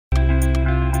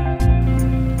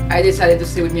I decided to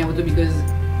stay with Miyamoto because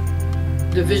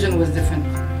the vision was different,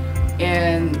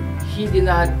 and Kid did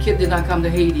not come to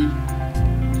Haiti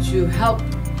to help.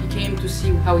 He came to see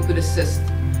how he could assist.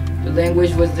 The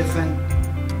language was different.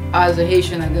 As a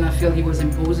Haitian, I did not feel he was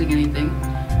imposing anything.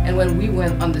 And when we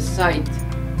went on the site,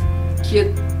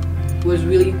 Kid was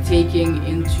really taking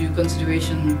into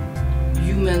consideration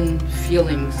human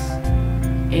feelings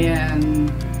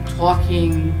and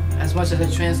talking, as much as I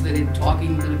translated,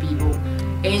 talking to the people,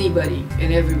 anybody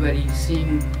and everybody,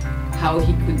 seeing how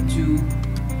he could do,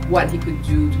 what he could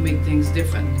do to make things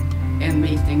different and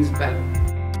make things better.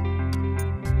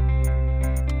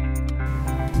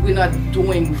 We're not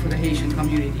doing for the Haitian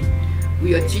community.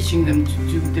 We are teaching them to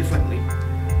do differently,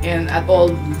 and at all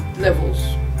levels,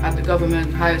 at the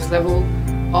government highest level,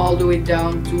 all the way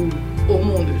down to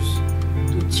homeowners,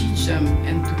 to teach them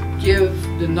and to give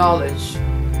the knowledge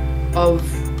of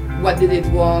what they did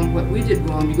wrong, what we did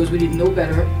wrong because we didn't know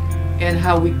better, and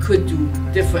how we could do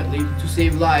differently to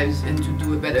save lives and to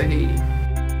do a better Haiti.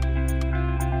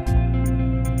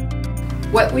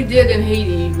 What we did in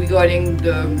Haiti regarding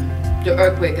the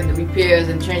earthquake and the repairs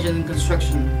and changes in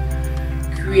construction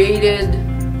created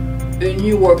a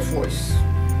new workforce,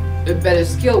 a better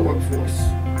skilled workforce,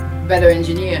 better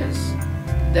engineers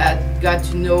that got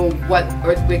to know what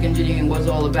earthquake engineering was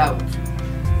all about,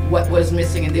 what was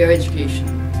missing in their education.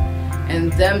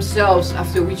 And themselves,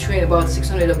 after we trained about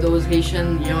 600 of those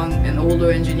Haitian young and older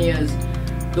engineers,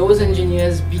 those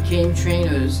engineers became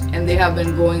trainers, and they have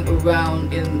been going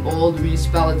around in all the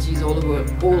municipalities all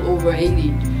over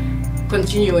Haiti,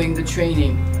 continuing the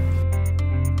training.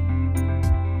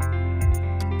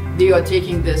 They are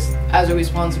taking this as a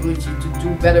responsibility to do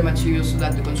better materials so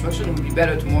that the construction will be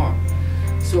better tomorrow.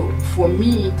 So for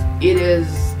me, it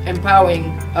is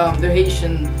empowering the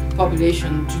Haitian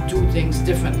population to do things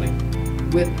differently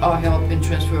with our help and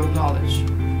transfer of knowledge.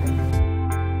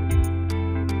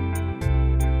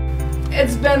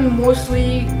 It's been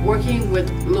mostly working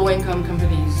with low-income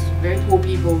companies, very poor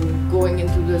people going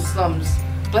into the slums,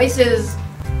 places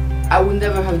I would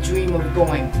never have dreamed of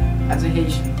going as a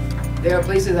Haitian. There are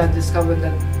places I've discovered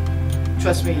that,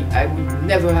 trust me, I would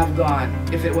never have gone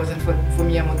if it wasn't for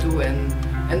Miyamoto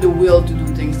and the will to do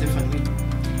things differently.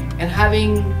 And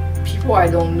having people I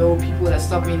don't know, people that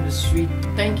stop me in the street,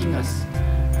 thanking us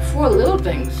for little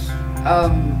things,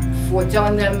 for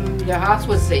telling them their house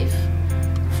was safe,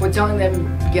 for telling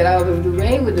them get out of the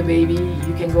rain with the baby,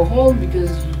 you can go home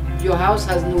because your house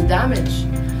has no damage.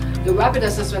 The rapid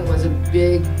assessment was a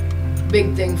big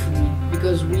thing for me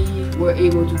because we were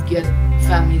able to get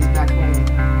families back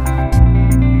home.